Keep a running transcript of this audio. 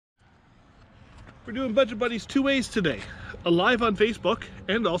We're doing Budget Buddies two ways today, live on Facebook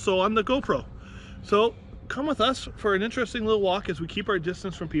and also on the GoPro. So come with us for an interesting little walk as we keep our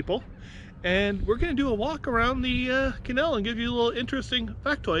distance from people. And we're going to do a walk around the canal and give you a little interesting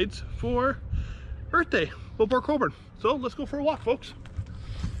factoids for Earth Day before Colborne. So let's go for a walk, folks.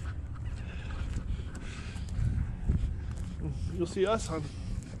 You'll see us on.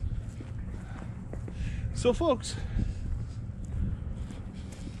 So folks,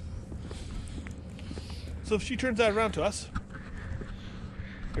 so if she turns that around to us,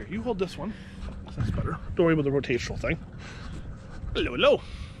 here, you hold this one. That's better. Don't worry about the rotational thing. Hello, hello.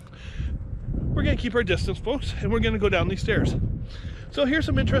 We're going to keep our distance, folks, and we're going to go down these stairs. So here's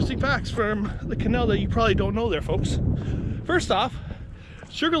some interesting facts from the canal that you probably don't know there, folks. First off,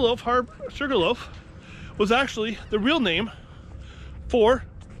 Sugarloaf was actually the real name for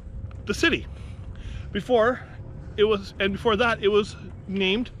the city. Before that it was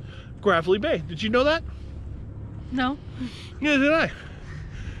named Gravelly Bay. Did you know that? No. Neither did I.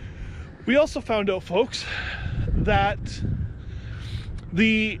 We also found out, folks, that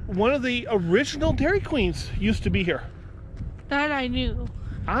one of the original Dairy Queens used to be here. That I knew.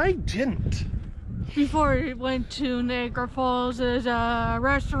 I didn't. Before it went to Niagara Falls as a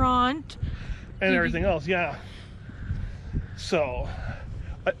restaurant. And everything else, yeah. So,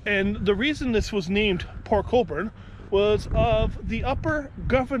 and the reason this was named Port Colborne was of the upper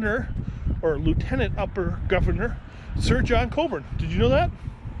governor, or Lieutenant Upper Governor, Sir John Colborne. Did you know that?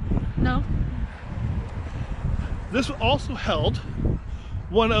 No. This also held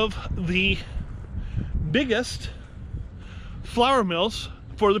one of the biggest flour mills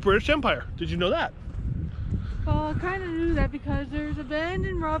for the British Empire. Did you know that? Well, I kind of knew that because there's a bend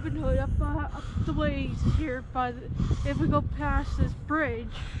in Robin Hood up the ways here if we go past this bridge.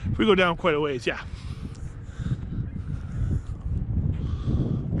 If we go down quite a ways, yeah.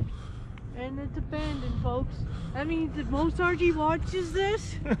 And it's abandoned, folks. That means if most RG watches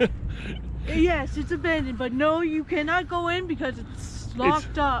this, yes, it's abandoned, but no, you cannot go in because it's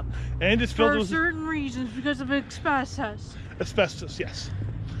locked up. And it's filled with certain reasons because of asbestos. Asbestos, yes.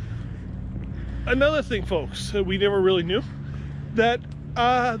 Another thing, folks, we never really knew, that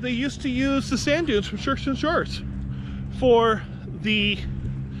they used to use the sand dunes from Shirks Shores for the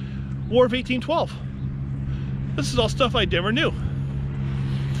War of 1812. This is all stuff I never knew.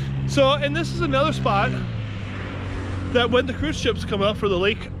 So, and this is another spot that when the cruise ships come out for the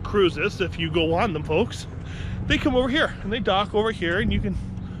lake cruises, if you go on them, folks, they come over here and they dock over here and you can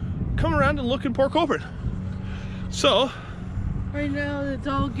come around and look in Port Colborne. So, right now it's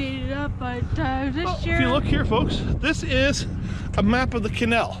all gated up, but this year... If you look here, folks, this is a map of the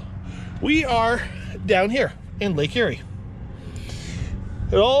canal. We are down here in Lake Erie.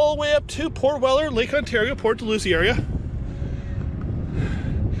 And all the way up to Port Weller, Lake Ontario, Port Lucie area.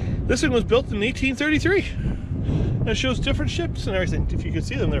 This thing was built in 1833. And it shows different ships and everything, if you can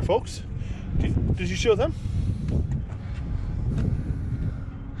see them there, folks. Did you show them?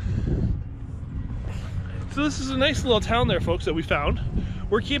 So this is a nice little town there, folks, that we found.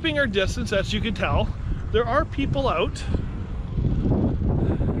 We're keeping our distance, as you can tell. There are people out.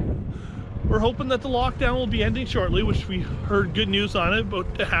 We're hoping that the lockdown will be ending shortly, which we heard good news on it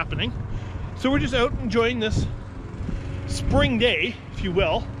about it happening. So we're just out enjoying this spring day, if you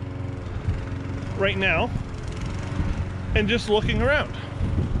will, right now, and just looking around.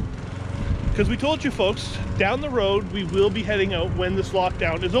 Because we told you, folks, down the road we will be heading out when this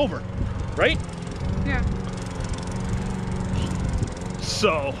lockdown is over, right? Yeah.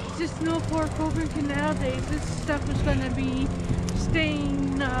 So, just no Port Colborne Canal days. This stuff is going to be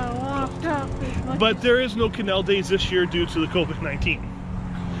staying locked up. But there is no canal days this year due to the COVID-19.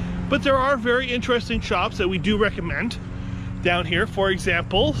 But there are very interesting shops that we do recommend down here. For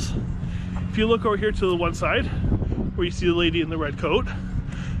example, if you look over here to the one side, where you see the lady in the red coat,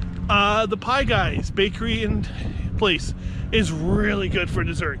 the Pie Guys Bakery and Place is really good for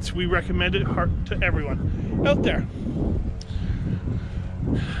desserts. We recommend it to everyone out there.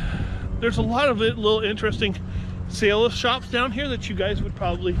 There's a lot of little interesting sale shops down here that you guys would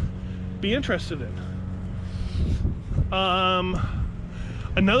probably be interested in.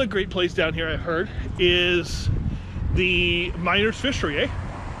 Another great place down here I've heard is the Miners Fishery, eh?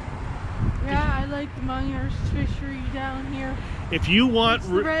 Yeah, I like the Miners Fishery down here. If you want... It's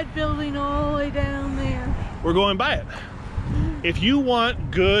the red building all the way down there. We're going by it. If you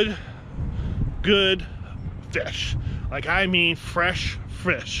want good fish, like I mean fresh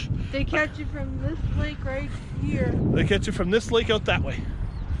fish. They catch you from this lake right here. They catch you from this lake out that way.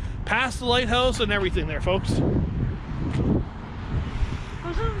 Past the lighthouse and everything there, folks. Well,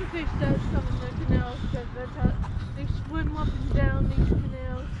 some of the fish does come in the canals because that's how they swim up and down these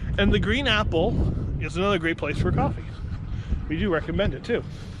canals. And the Green Apple is another great place for coffee. We do recommend it too.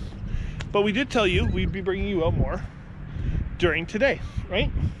 But we did tell you we'd be bringing you out more during today,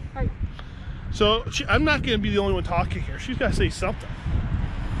 right? Right. So I'm not going to be the only one talking here. She's got to say something.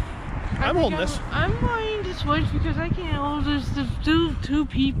 I'm holding this. I'm going to switch because I can't hold this to two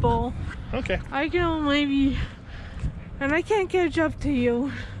people. Okay. I can maybe, and I can't catch up to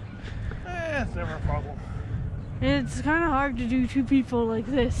you. It's never a problem. It's kind of hard to do two people like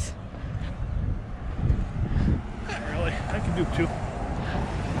this. Not really. I can do two.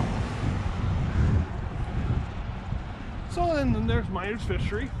 So then there's Myers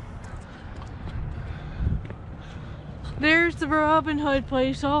Fishery. There's the Robin Hood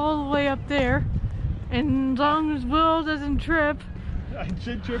place all the way up there. And as long as Will doesn't trip. I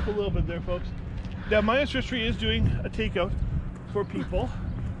did trip a little bit there, folks. Now, Myers Fishery is doing a takeout for people.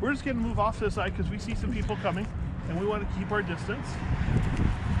 We're just going to move off to the side because we see some people coming and we want to keep our distance.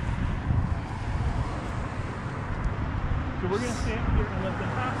 So we're going to stand here and let them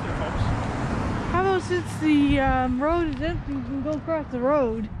pass there, folks. How about since the road is empty, we can go across the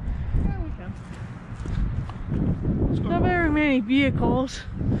road? Yeah, we can. Let's go. Not very many vehicles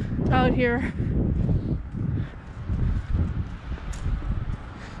out here.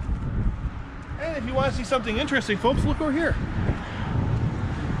 And if you want to see something interesting, folks, look over here.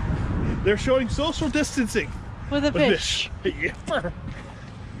 They're showing social distancing. With a fish. Yipper.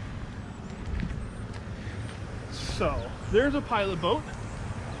 So, there's a pilot boat.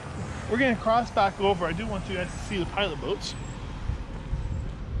 We're going to cross back over. I do want you guys to see the pilot boats.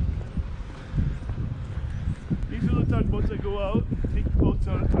 These are the tugboats that go out, take the boats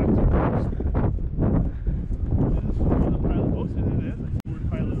out at times. This is one of the pilot boats, and it is. I see the word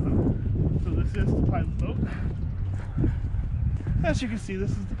pilot on it. So this is the pilot boat. As you can see,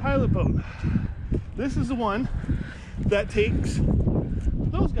 this is the pilot boat. This is the one that takes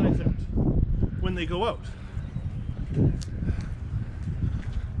those guys out when they go out.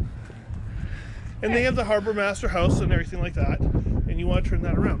 And they have the harbor master house and everything like that. And you want to turn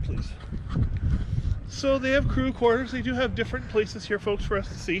that around, please. So they have crew quarters. They do have different places here, folks, for us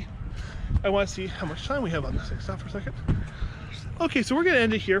to see. I want to see how much time we have on this thing. Stop for a second. Okay, so we're going to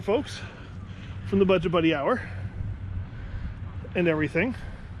end it here, folks, from the Budget Buddy Hour and everything.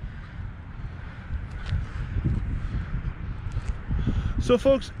 So,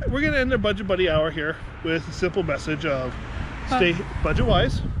 folks, we're going to end our Budget Buddy Hour here with a simple message of stay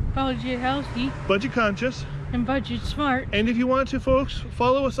budget-wise, Budget healthy, budget conscious, and budget smart. and if you want to, folks,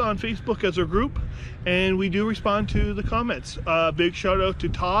 follow us on Facebook as our group, and we do respond to the comments. Big shout out to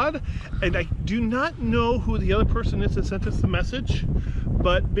Todd, and I do not know who the other person is that sent us the message,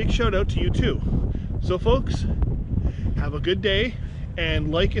 but big shout out to you too. So, folks, have a good day,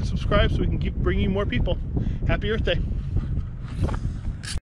 and like and subscribe so we can keep bringing you more people. Happy Earth Day.